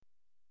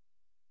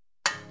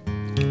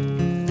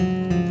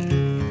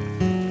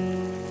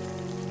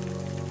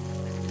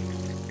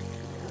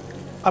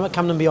I'm at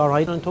Camden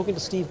BRI and I'm talking to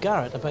Steve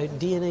Garrett about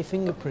DNA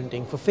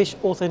fingerprinting for fish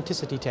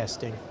authenticity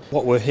testing.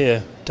 What we're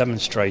here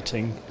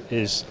demonstrating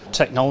is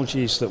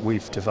technologies that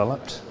we've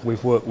developed.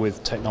 We've worked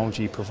with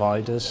technology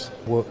providers,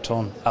 worked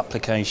on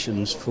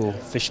applications for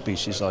fish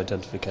species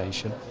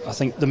identification. I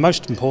think the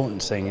most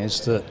important thing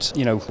is that,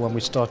 when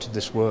we started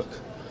this work,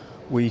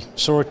 we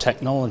saw a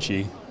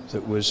technology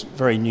that was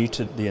very new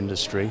to the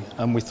industry,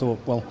 and we thought,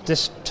 well,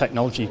 this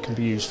technology can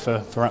be used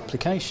for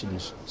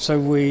applications. So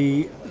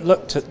we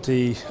looked at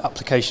the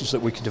applications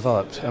that we could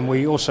develop, and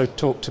we also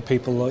talked to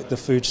people like the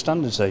Food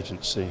Standards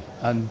Agency,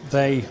 and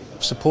they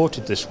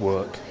supported this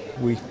work.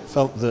 We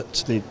felt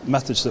that the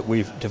methods that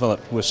we've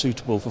developed were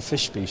suitable for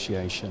fish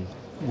speciation.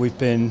 We've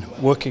been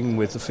working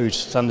with the Food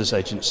Standards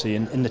Agency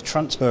in the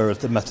transfer of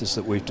the methods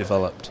that we've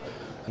developed.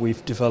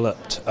 We've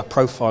developed a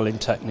profiling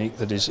technique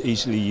that is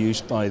easily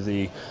used by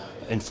the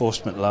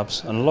enforcement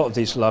labs, and a lot of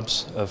these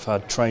labs have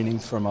had training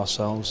from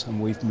ourselves,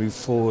 and we've moved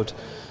forward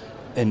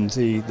in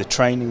the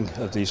training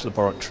of these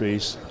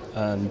laboratories,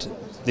 and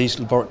these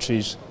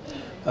laboratories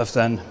have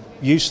then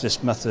used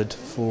this method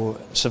for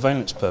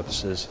surveillance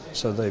purposes.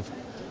 So they've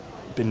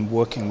been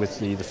working with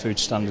the Food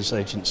Standards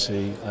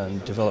Agency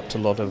and developed a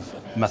lot of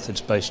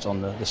methods based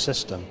on the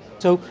system.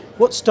 So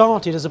what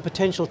started as a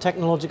potential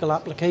technological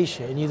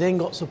application, you then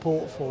got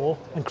support for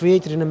and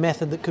created in a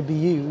method that could be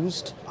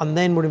used, and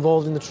then were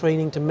involved in the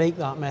training to make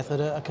that method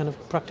a kind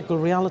of practical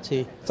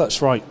reality.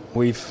 That's right.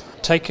 We've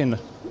taken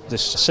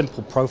this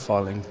simple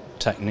profiling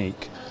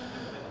technique.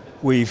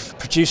 We've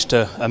produced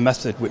a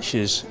method which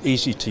is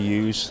easy to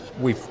use.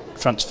 We've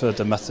transferred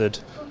the method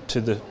to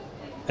the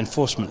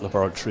enforcement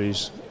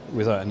laboratories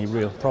without any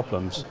real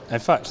problems. In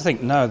fact, I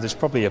think now there's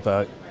probably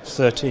about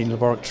 13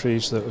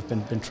 laboratories that have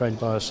been trained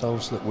by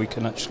ourselves that we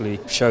can actually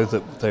show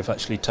that they've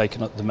actually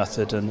taken up the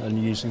method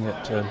and using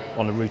it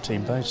on a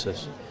routine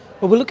basis.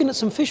 Well, we're looking at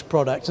some fish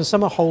products, and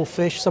some are whole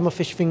fish, some are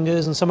fish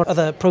fingers, and some are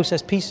other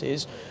processed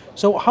pieces.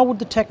 So how would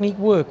the technique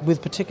work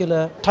with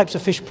particular types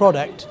of fish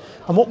product,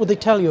 and what would they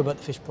tell you about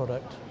the fish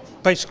product?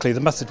 Basically, the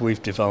method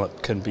we've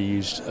developed can be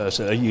used as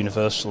a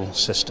universal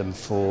system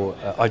for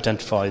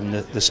identifying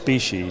the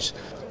species.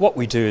 What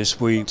we do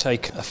is we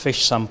take a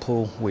fish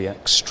sample, we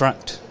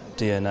extract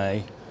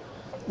DNA,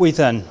 we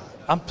then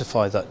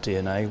amplify that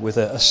DNA with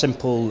a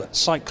simple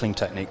cycling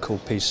technique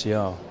called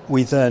PCR.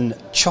 We then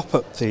chop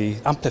up the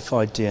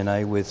amplified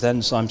DNA with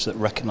enzymes that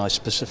recognise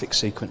specific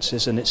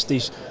sequences, and it's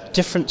these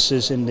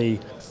differences in the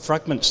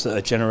fragments that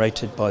are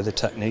generated by the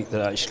technique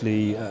that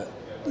actually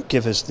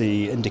give us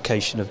the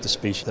indication of the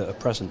species that are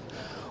present.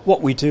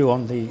 What we do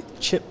on the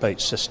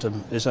chip-based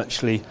system is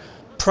actually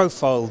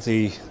profile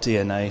the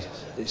DNA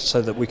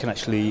so that we can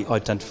actually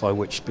identify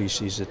which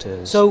species it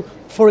is. So,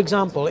 for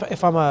example,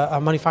 if I'm a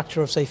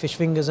manufacturer of, say, fish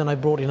fingers and I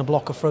brought in a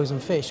block of frozen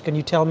fish, can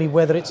you tell me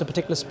whether it's a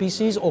particular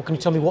species, or can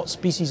you tell me what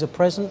species are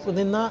present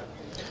within that?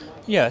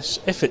 Yes,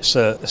 if it's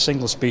a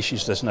single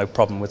species, there's no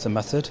problem with the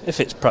method. If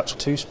it's perhaps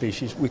two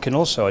species, we can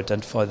also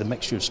identify the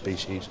mixture of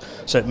species,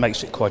 so it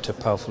makes it quite a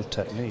powerful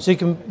technique. So you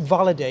can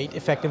validate,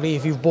 effectively,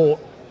 if you've bought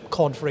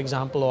cod, for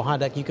example, or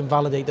haddock, you can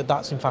validate that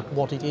that's in fact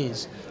what it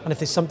is. And if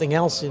there's something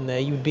else in there,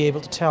 you would be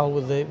able to tell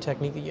with the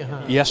technique that you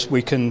have. Yes,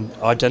 we can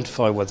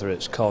identify whether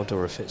it's cod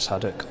or if it's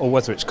haddock, or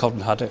whether it's cod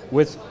and haddock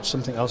with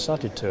something else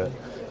added to it.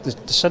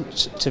 The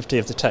sensitivity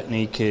of the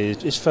technique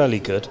is fairly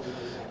good.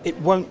 It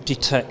won't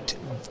detect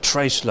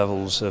trace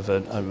levels of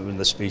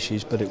the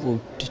species, but it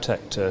will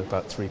detect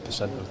about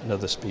 3% of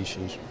another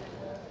species.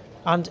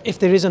 And if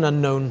there is an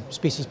unknown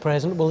species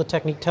present, will the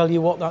technique tell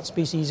you what that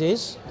species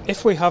is?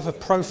 If we have a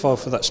profile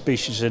for that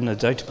species in a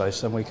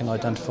database, then we can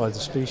identify the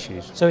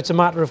species. So it's a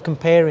matter of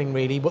comparing,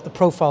 really, what the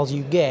profiles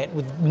you get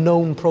with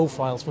known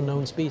profiles for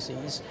known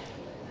species.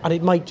 And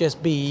it might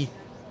just be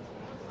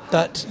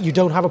that you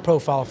don't have a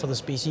profile for the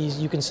species,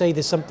 you can say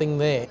there's something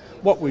there.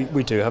 What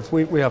we do have,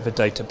 we have a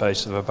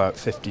database of about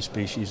 50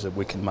 species that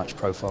we can match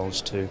profiles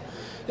to.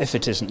 If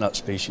it isn't that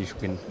species,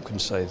 we can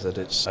say that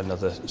it's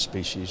another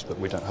species that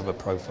we don't have a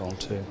profile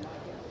to.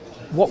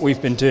 What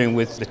we've been doing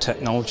with the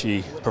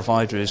technology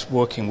provider is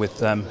working with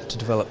them to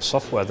develop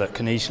software that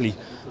can easily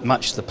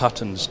match the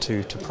patterns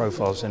to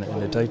profiles in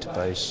a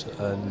database,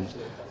 and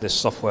this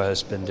software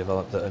has been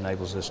developed that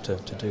enables us to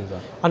do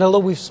that. And although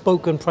we've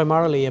spoken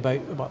primarily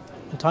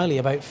entirely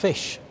about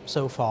fish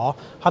so far,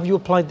 have you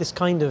applied this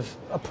kind of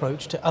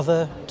approach to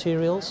other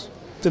materials?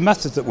 The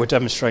method that we're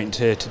demonstrating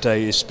here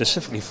today is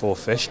specifically for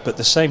fish, but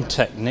the same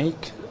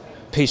technique,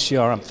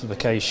 PCR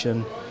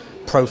amplification,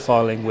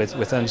 profiling with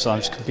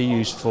enzymes, can be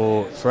used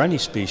for any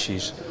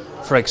species.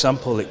 For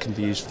example, it can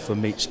be used for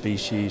meat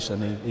species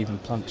and even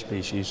plant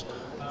species.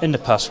 In the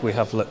past, we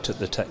have looked at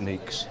the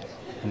techniques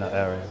in that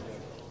area.